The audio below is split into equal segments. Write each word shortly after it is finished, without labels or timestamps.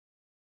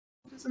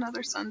It's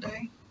another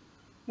Sunday.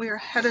 We are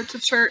headed to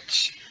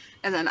church,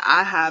 and then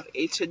I have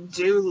a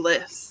to-do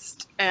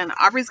list. And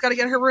Aubrey's got to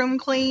get her room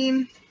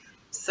clean,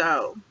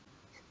 so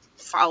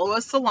follow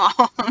us along.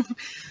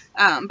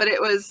 But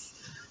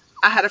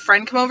I had a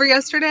friend come over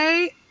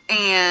yesterday,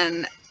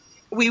 and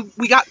we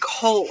got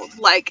cold.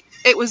 Like,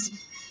 it was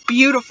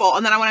beautiful,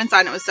 and then I went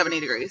inside and it was 70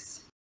 degrees.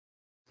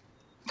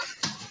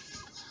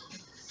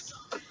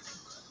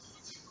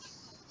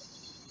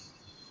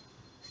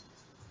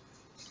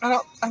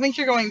 I think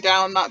you're going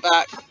down, not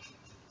back.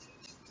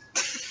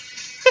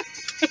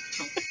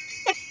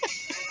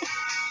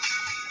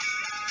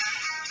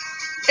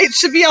 It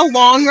should be a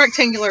long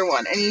rectangular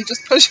one, and you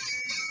just push.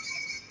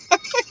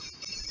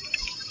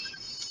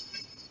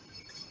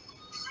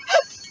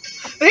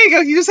 There you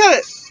go, you just had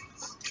it.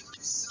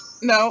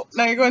 No,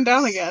 now you're going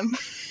down again.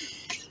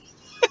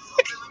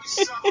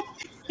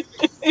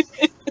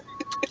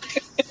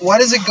 Why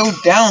does it go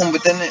down,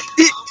 but then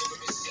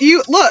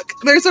You look,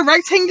 there's a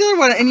rectangular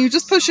one, and you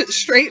just push it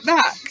straight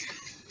back.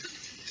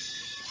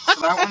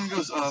 So that one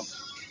goes up,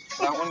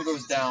 that one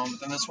goes down, but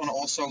then this one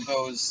also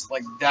goes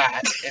like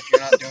that if you're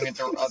not doing it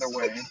the other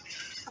way.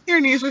 Your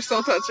knees are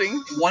still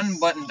touching. One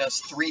button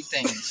does 3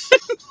 things.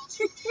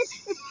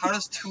 How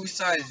does 2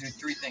 sides do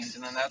 3 things?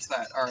 And then that's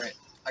that. Alright,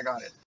 I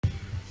got it.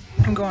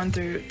 I'm going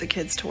through the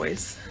kids'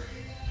 toys,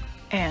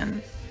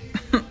 and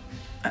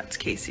that's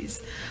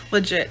Casey's.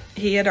 Legit,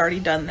 he had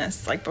already done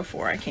this like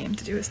before I came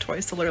to do his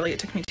toys, so literally it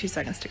took me 2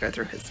 seconds to go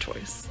through his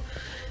toys.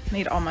 I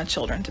need all my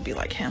children to be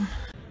like him.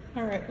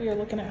 All right, we are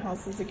looking at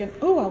houses again.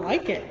 Oh, I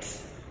like it.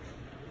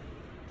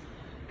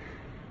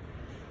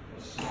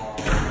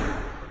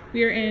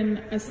 We are in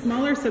a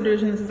smaller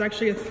subdivision. This is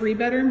actually a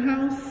 3-bedroom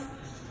house,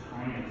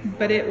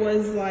 but it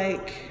was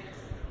like,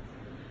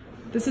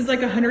 this is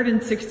like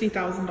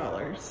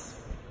 $160,000.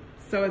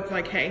 So it's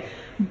like, hey,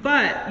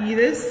 but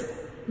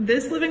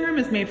this living room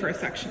is made for a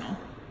sectional.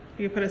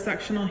 You put a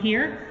sectional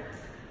here,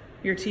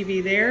 your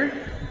TV there,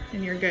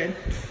 and you're good.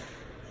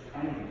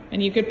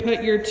 And you could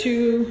put your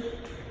 2,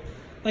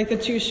 like the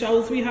 2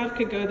 shelves we have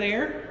could go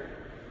there.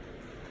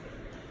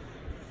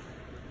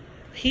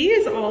 He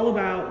is all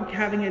about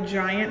having a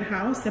giant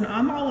house, and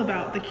I'm all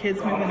about the kids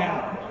moving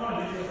out.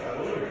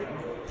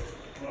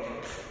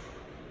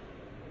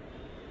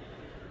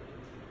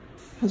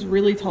 Has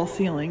really tall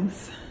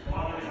ceilings.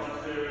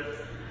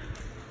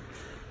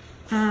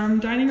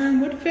 Dining room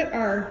would fit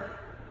our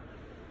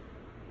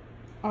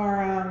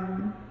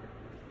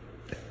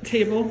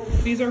table.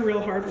 These are real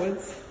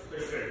hardwoods.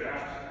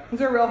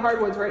 These are real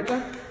hardwoods, right,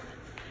 Jeff?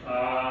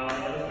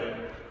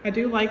 I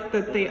do like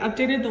that they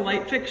updated the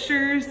light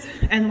fixtures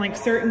and like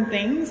certain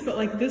things, but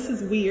like this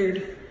is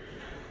weird.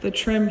 The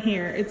trim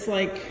here, it's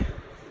like,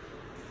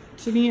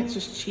 to me, it's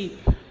just cheap.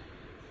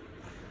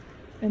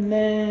 And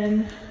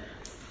then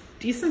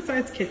decent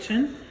sized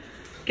kitchen,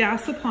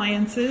 gas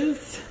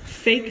appliances,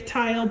 fake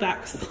tile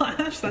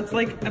backsplash. That's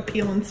like a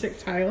peel and stick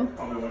tile.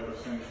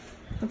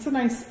 That's a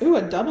nice, ooh,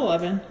 a double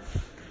oven.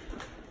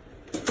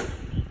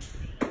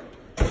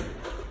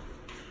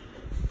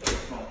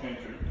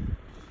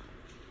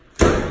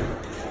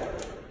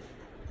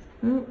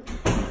 Ooh,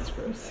 that's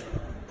gross.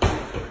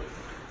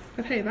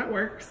 But hey, that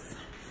works.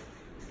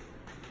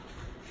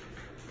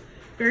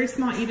 Very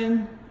small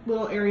eat-in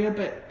little area,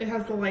 but it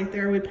has the light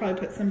there. We'd probably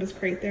put Simba's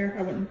crate there.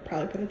 I wouldn't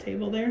probably put a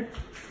table there.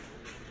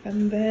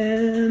 And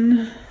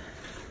then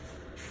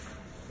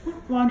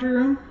laundry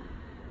room.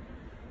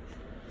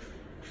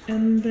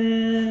 And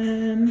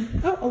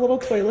then, oh, a little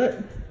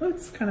toilet. Oh,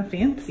 it's kind of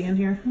fancy in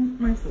here.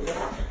 Nice little.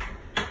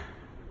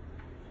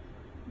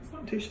 It's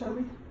not too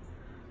shabby.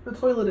 The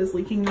toilet is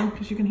leaking though,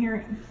 because you can hear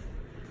it.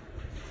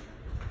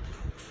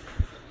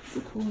 It's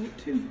a cool light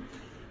too.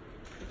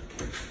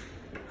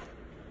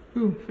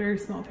 Ooh, very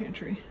small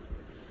pantry.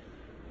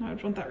 I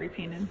would want that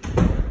repainted.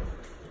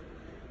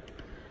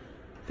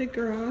 Big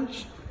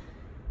garage.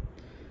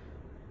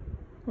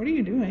 What are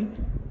you doing?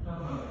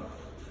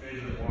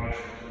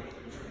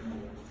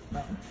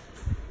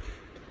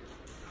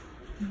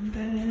 And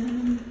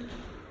then,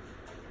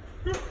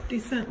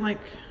 decent like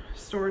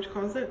storage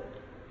closet.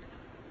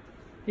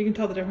 You can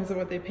tell the difference of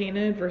what they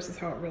painted versus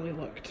how it really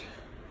looked.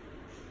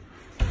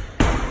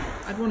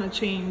 I'd want to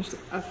change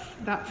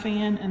that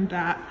fan and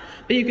that,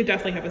 but you could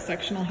definitely have a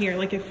sectional here.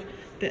 Like if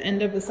the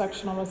end of the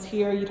sectional was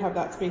here, you'd have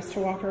that space to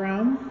walk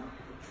around.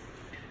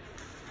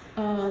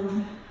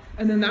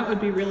 And then that would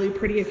be really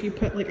pretty if you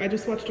put, like, I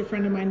just watched a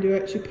friend of mine do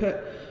it. She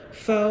put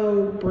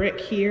faux brick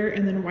here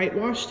and then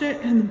whitewashed it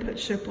and then put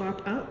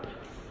shiplap up.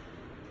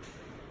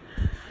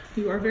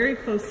 You are very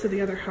close to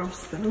the other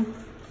house though,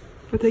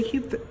 but they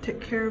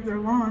take care of their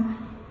lawn.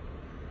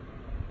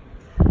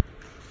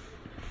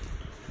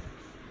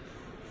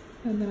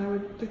 And then I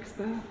would fix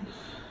that.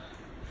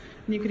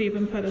 And you could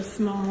even put a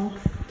small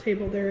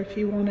table there if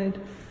you wanted.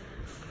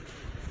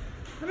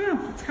 I don't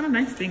know, it's kind of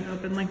nice being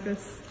open like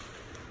this.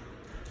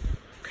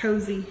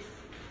 Cozy.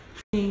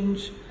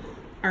 Change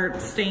or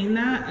stain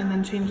that and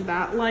then change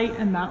that light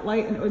and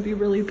it would be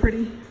really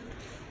pretty.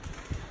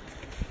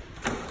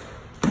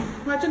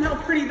 Imagine how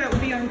pretty that would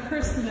be on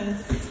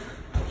Christmas.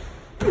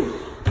 Ooh.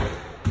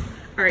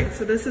 All right,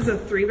 so this is a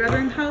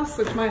 3-bedroom house,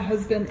 which my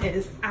husband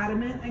is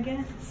adamant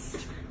against.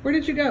 Where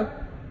did you go?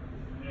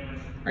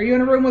 Are you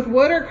in a room with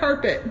wood or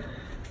carpet?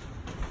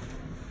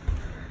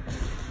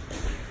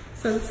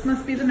 So this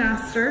must be the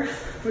master,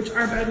 which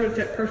our bed would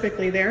fit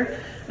perfectly there.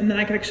 And then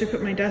I could actually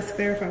put my desk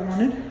there if I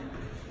wanted.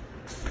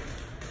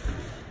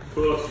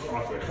 Well, it's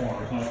off the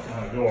corner. It's not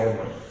on a door,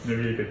 but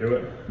maybe you could do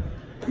it.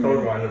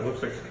 Color-wise, it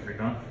looks like it can be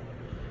done.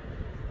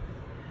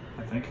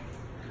 I think.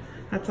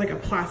 That's like a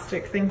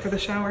plastic thing for the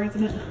shower,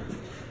 isn't it?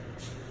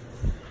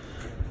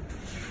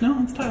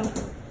 No, it's tile.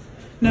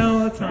 No,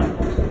 that's not.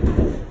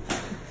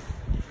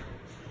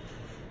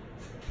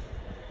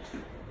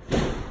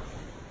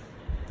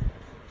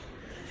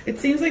 It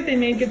seems like they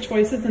made good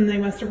choices and they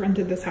must have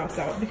rented this house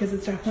out because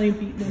it's definitely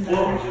beaten in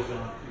there.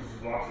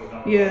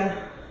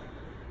 Yeah.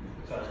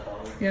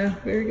 Yeah,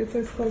 very good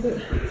size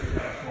closet.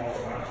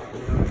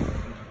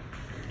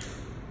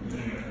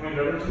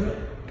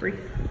 3.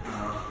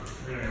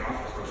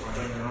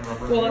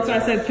 Well, that's why I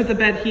said put the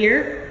bed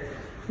here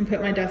and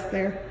put my desk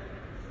there.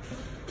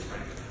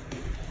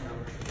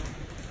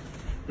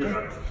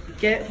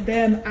 Get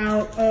them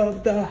out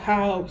of the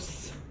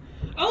house.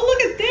 Oh,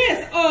 look at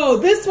this. Oh,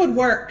 this would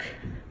work.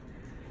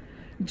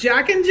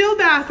 Jack and Jill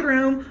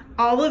bathroom,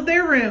 all of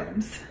their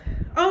rooms.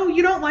 Oh,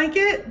 you don't like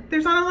it?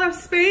 There's not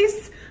enough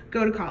space?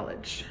 Go to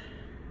college.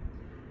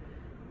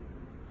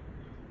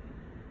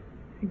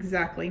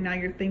 Exactly, now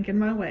you're thinking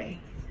my way.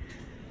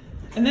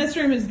 And this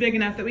room is big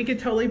enough that we could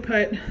totally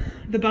put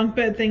the bunk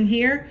bed thing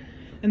here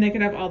and they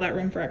could have all that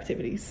room for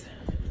activities.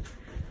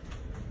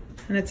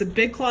 And it's a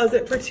big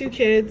closet for 2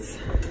 kids.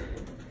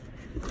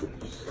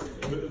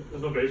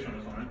 There's no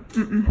basement,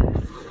 isn't it?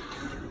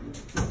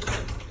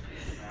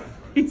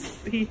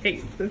 He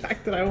hates the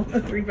fact that I want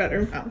a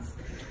 3-bedroom house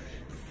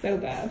so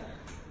bad.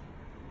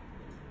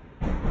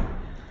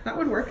 That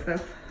would work though.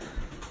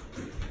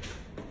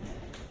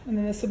 And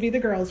then this would be the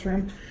girls'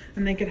 room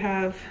and they could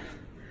have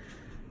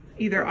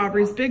either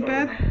Aubrey's big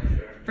bed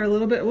or a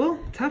little bit, well,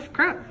 tough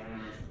crap,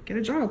 get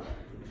a job.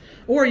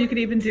 Or you could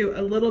even do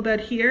a little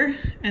bed here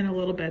and a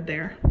little bed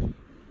there.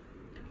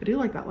 I do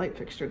like that light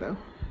fixture though.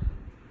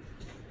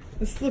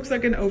 This looks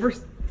like an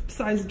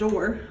oversized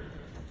door.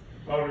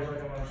 Aubrey's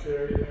like, I want to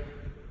share you.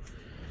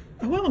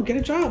 Oh well, get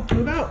a job,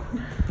 move out.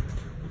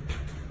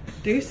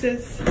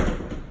 Deuces.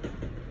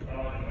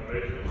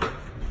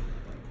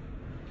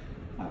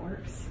 That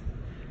works.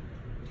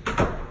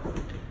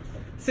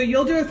 So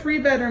you'll do a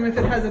 3-bedroom if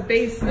it has a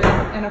basement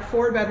and a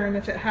 4-bedroom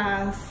if it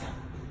has.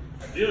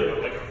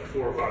 Ideally, like a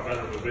 4 or 5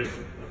 bedroom with a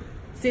basement.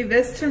 See,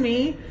 this to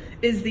me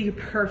is the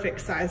perfect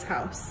size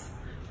house,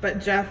 but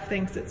Jeff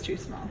thinks it's too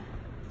small.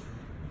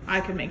 I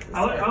could make this.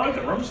 I like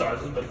the room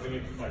sizes, but we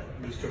need like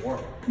these 2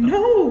 more.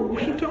 No,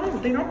 we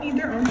don't. They don't need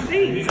their own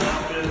space.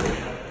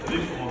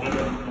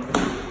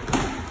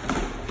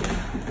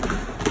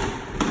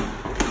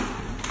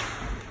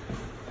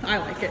 I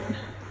like it.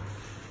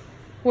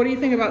 What do you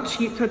think about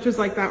cheap touches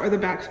like that where the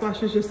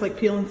backsplash is just like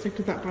peel and stick?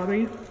 Does that bother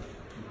you?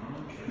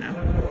 No.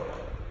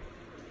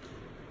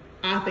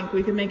 I think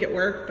we could make it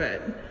work,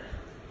 but.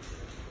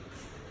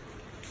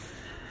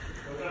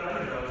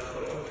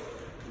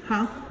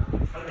 Huh?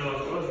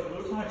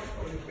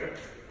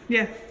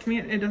 Yeah, to me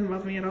it doesn't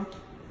bother me at all.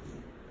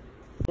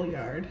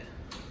 Yard.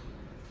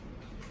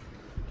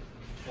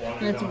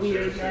 That's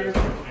weird yard.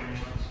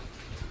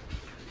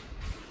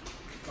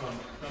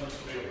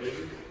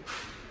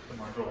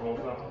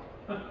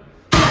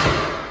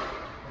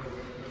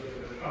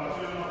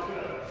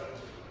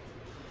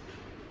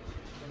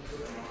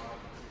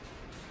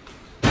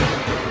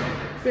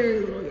 Very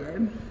little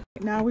yard.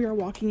 Now we are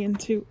walking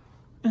into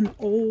an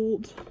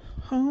old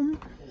home.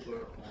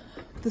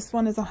 This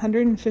one is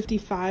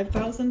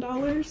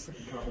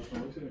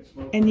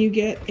 $155,000 and you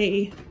get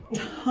a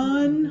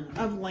ton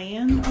of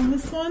land on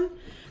this one.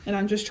 And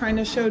I'm just trying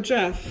to show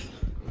Jeff.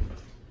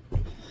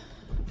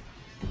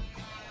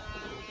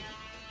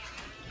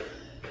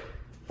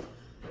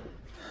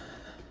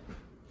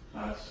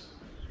 That's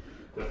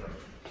different.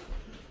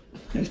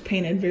 There's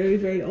painted very,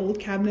 very old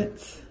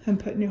cabinets and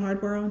put new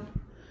hardware on.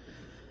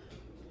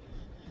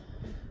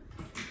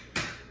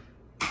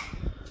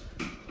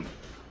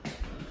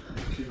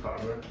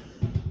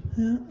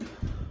 Yeah.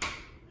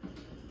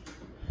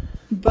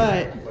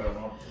 But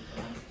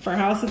for a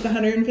house that's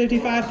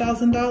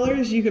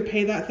 $155,000, you could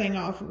pay that thing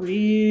off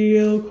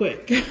real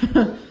quick.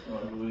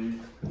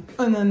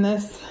 And then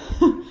this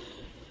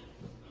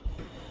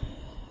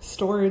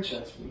storage.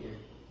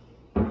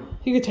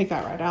 You could take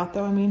that right out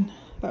though. I mean,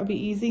 that would be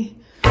easy.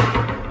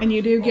 And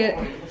you do get,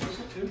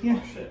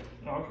 yeah.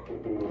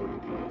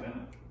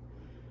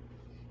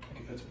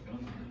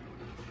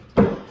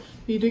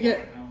 You do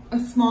get a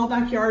small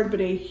backyard,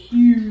 but a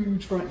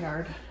huge front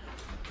yard.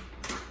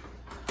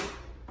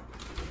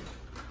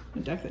 A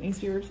deck that needs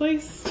to be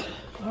replaced.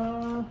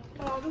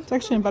 It's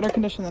actually in better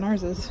condition than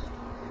ours is.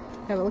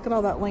 Yeah, but look at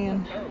all that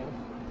land.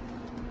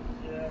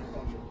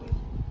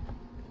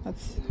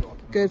 That's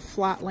good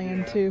flat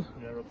land too.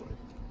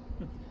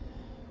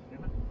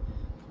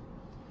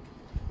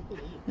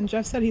 And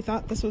Jeff said he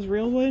thought this was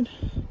real wood.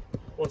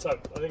 What's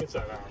that? I think it's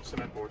that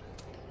cement board.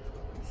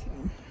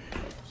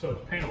 So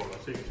it's paintable,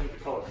 so you can take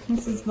the color.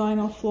 This is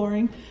vinyl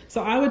flooring.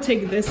 So I would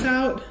take this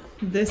out,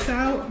 because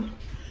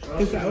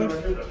that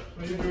would.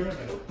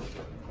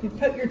 You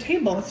put your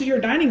table. This is your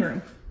dining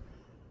room.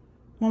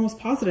 I'm almost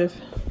positive.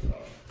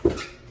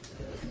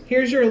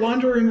 Here's your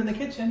laundry room in the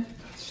kitchen.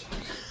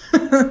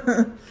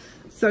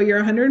 So your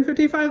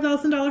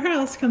 $155,000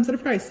 house comes at a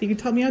price. You can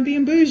tell me I'm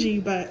being bougie,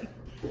 but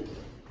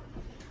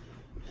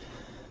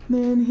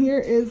then here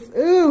is,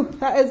 ooh,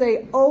 that is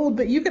a old,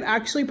 but you could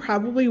actually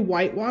probably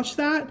whitewash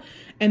that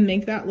and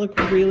make that look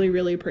really,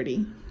 really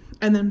pretty.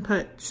 And then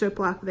put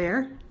shiplap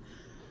there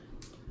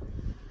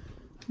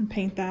and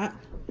paint that.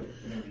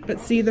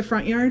 But see the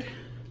front yard?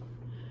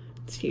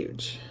 It's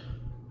huge.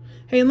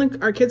 Hey, and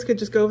look, our kids could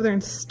just go over there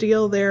and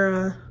steal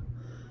their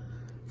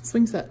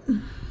swing set.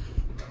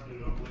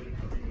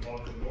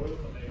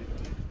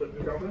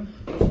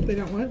 They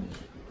don't what?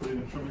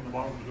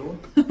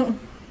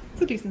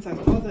 It's a decent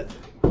sized closet.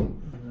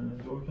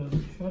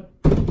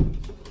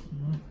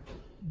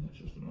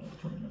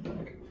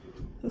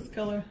 This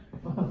color.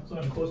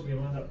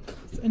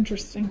 It's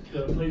interesting.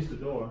 Place the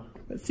door.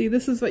 But see,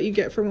 this is what you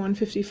get for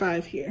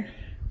 $155 here.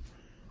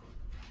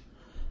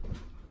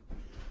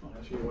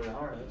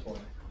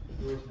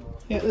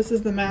 Yeah, this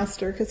is the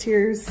master, because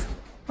here's,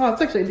 oh,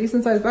 it's actually a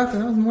decent sized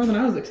bathroom. That was more than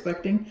I was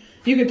expecting.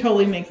 You could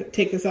totally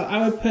take this out.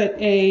 I would put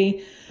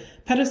a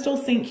pedestal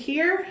sink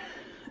here,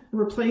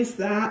 replace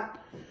that,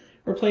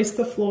 replace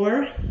the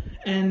floor,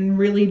 and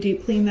really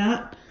deep clean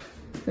that.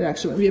 It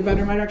actually would be a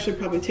better. I'd actually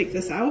probably take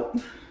this out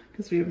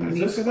because we have no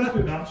need for that.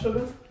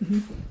 Mm-hmm.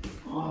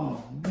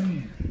 Oh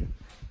man.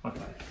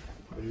 Okay.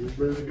 Are you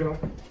ready to go?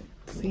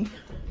 See.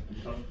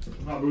 I'm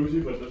not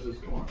bougie, but this is,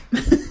 come on.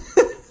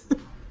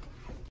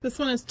 This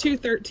one is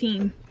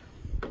 $213.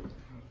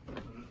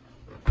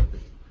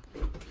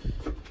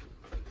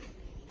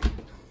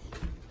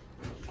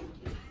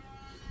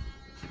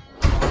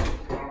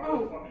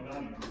 Oh.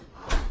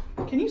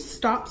 Can you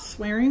stop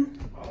swearing?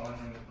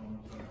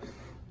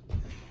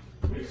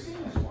 We've seen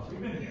this one.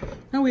 We've been here.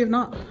 No, we have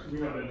not.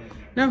 We have been here.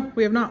 No,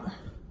 we have not.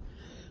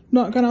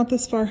 Not gone out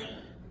this far.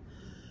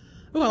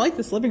 Oh, I like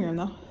this living room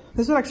though.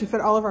 This would actually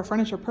fit all of our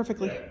furniture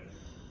perfectly. Yeah.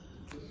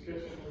 This kitchen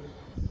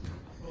is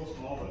a little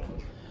small,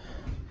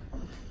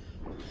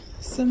 but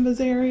Simba's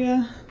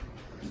area.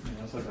 yeah,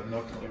 that's like a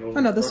nook, like Oh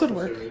no, this would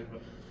work.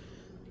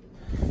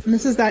 And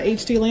this is that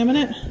HD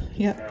laminate.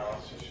 Yep. Yeah,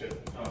 that's just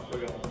shit. Oh, show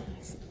you that.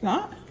 It's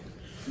not?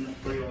 Show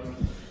you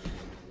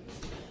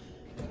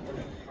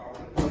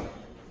that.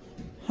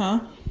 Huh?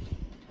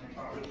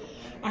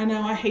 I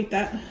know, I hate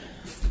that.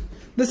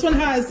 This one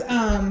has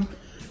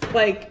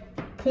like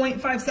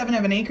 0.57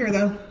 of an acre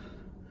though.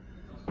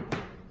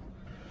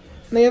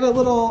 They have a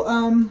little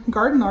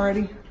garden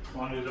already.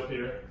 Mine is up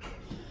here.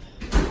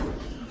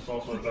 It's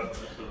also that.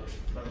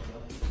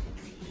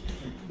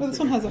 Well, this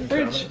one has a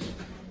fridge.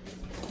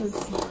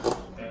 It's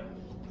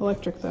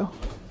electric though.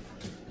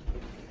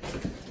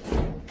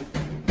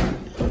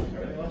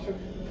 Everything electric?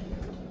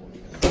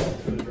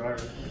 For the dryer.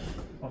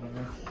 On in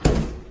there.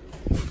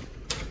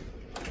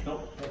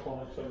 Nope, no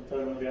phone. So tell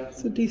you when the gas.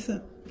 It's a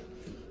decent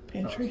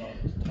pantry. No,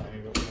 it's not. It's tiny,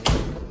 but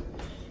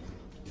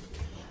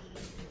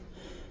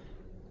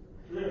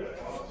yeah,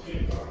 I'll see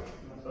it.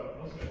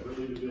 That's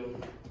really the deal.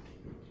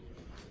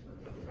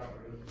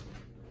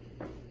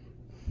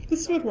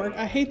 This would work.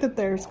 I hate that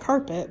there's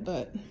carpet,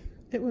 but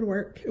it would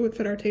work. It would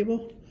fit our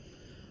table.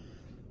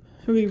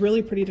 It would be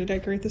really pretty to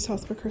decorate this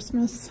house for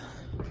Christmas.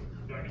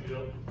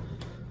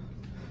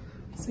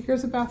 So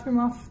here's a bathroom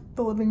off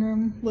the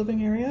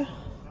living area.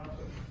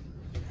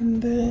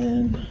 And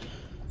then,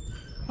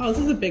 oh,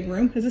 this is a big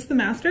room. Is this the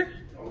master?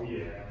 Oh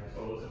yeah.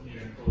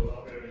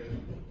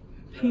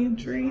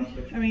 Pantry,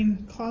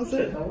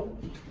 closet.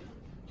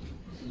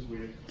 This is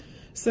weird.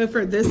 So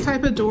for this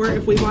type of door,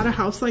 if we bought a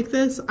house like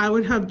this, I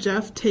would have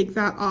Jeff take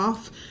that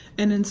off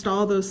and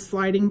install those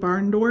sliding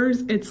barn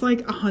doors. It's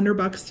like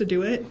 $100 to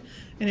do it,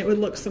 and it would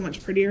look so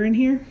much prettier in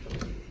here.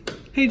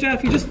 Hey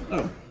Jeff, you just,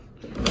 oh.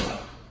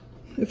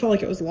 It felt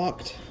like it was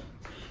locked.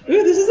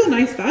 Ooh, this is a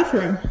nice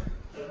bathroom.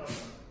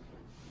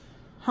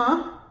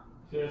 Huh?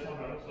 Yeah,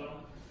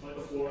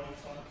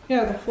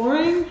 the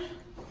flooring.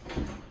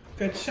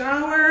 Good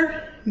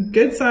shower.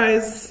 Good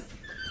size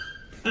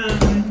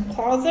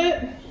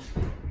closet.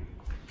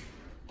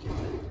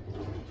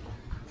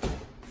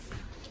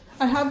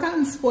 I have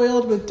gotten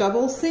spoiled with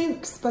double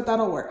sinks, but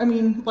that'll work. I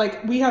mean,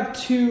 like, we have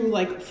two,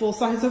 like, full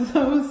size of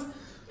those.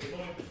 There's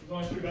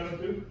only 3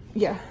 bedrooms too?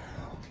 Yeah.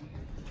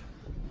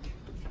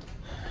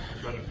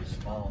 Bedrooms are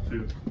small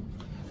too.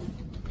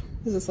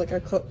 Is this like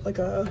a,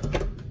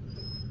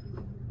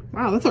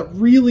 wow, that's a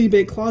really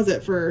big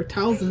closet for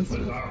towels and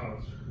stuff.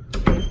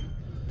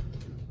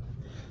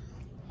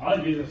 I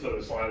like these instead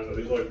of sliders though.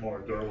 These are like more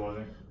durable, I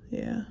think.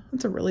 Yeah,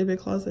 that's a really big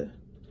closet.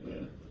 Yeah.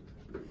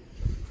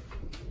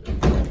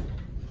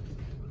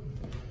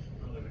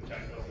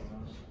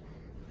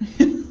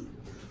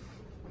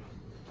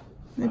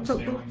 They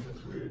put,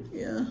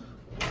 yeah.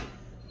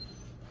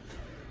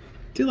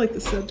 Do you like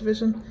the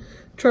subdivision?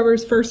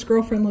 Trevor's first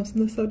girlfriend lives in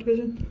the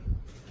subdivision.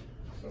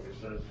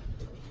 says.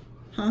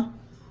 Huh?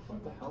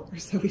 What the hell? Or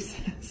so he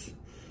says.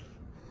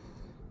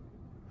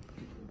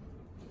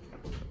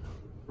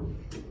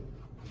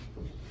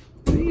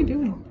 What are you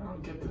doing? I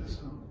don't get this.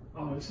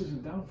 Oh, this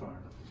isn't down far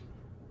enough.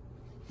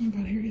 Oh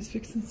god, here he's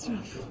fixing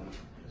stuff.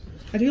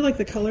 I do like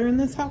the color in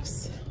this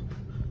house.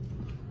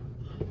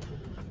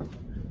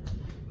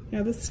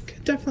 Yeah, this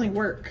could definitely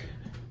work.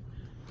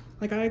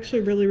 Like, I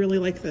actually really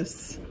like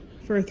this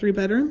for a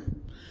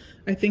 3-bedroom.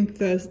 I think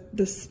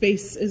the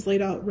space is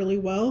laid out really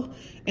well.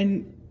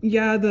 And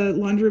yeah, the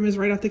laundry room is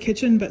right off the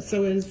kitchen, but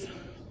so is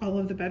all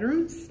of the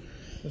bedrooms.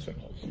 This one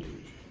has huge.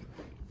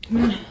 I'm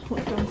gonna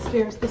look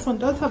downstairs. This one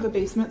does have a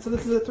basement, so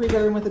this is a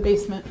 3-bedroom with a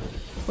basement,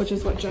 which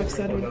is what Jeff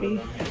said would be.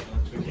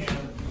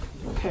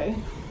 Okay.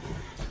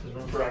 There's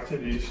room for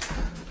activities.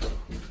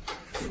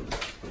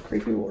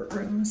 Creepy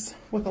rooms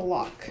with a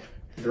lock.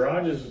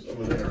 Garage is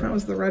over there. That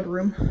was the red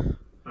room.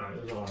 Alright,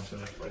 there's a lot in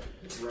this way.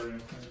 Right in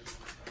there.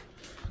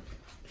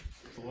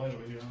 There's a light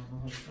over here. I don't know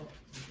how to tell.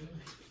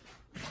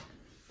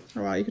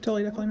 Oh wow, you could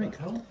totally definitely What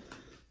the hell?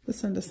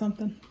 this into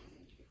something.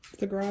 It's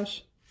the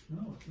garage.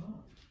 No, it's not.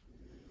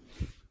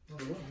 No,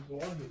 it wasn't. It's a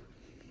laundry.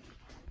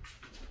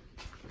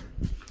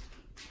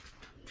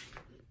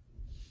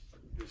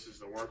 This is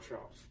the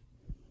workshop.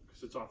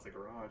 Because it's off the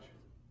garage.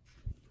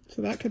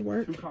 So that could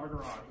work. 2-car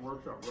garage.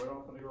 Workshop right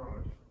off of the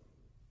garage.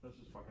 This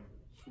is fucking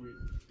sweet.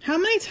 How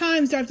many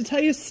times do I have to tell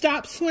you to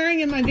stop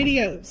swearing in my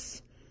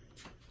videos?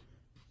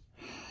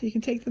 You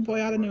can take the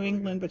boy out of New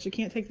England, but you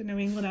can't take the New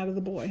England out of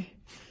the boy.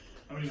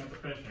 I don't even have to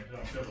finish it because I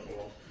don't feel the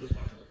ball. This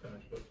one has to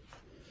finish, but...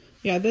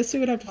 Yeah, this we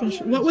would have to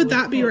finish. What would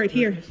that be right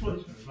here? It's not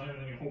even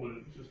anything holding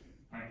it. It's just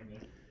hanging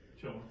there.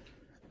 Chilling.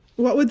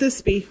 What would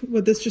this be?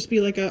 Would this just be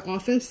like an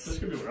office? This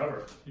could be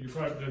whatever. You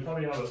could they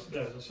probably have a,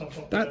 yeah, there's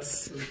something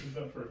That's...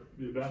 for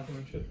the bathroom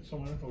and shit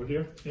somewhere over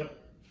here. Yep.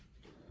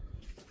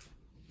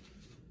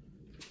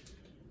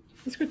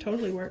 This could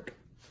totally work.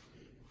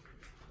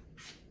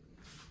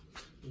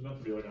 There's meant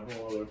to be like a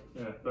whole other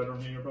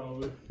bedroom here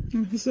probably.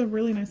 This is a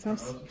really nice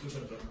house.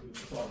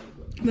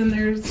 Then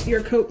there's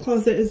your coat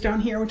closet is down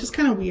here, which is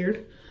kind of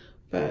weird,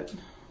 but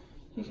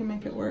you can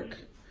make it work.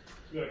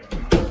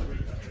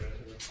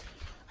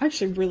 I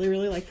actually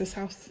really like this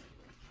house.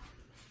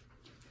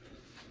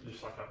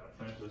 Just like how that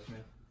finish this,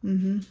 man.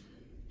 Mm-hmm.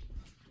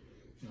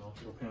 You know,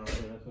 little panel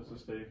right there, that's to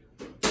stay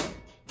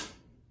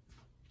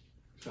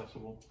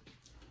accessible.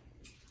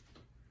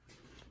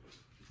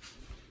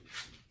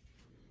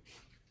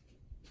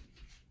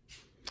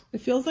 It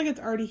feels like it's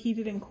already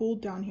heated and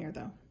cooled down here,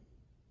 though.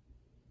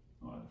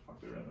 Oh, fuck,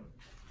 they're in it.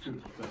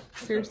 Dude,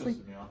 that's Seriously?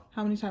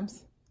 How many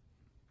times?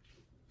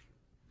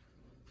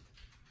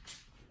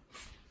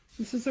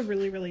 This is a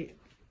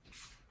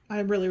I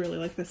really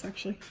like this,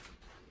 actually.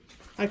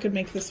 I could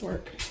make this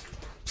work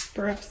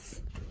for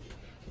us.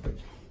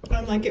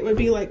 And like, it would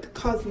be like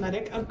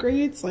cosmetic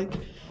upgrades, like,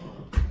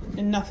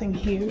 and nothing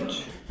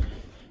huge.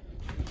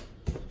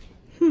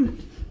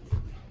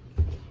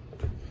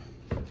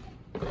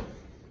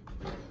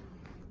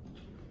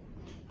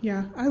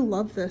 Yeah, I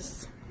love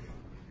this.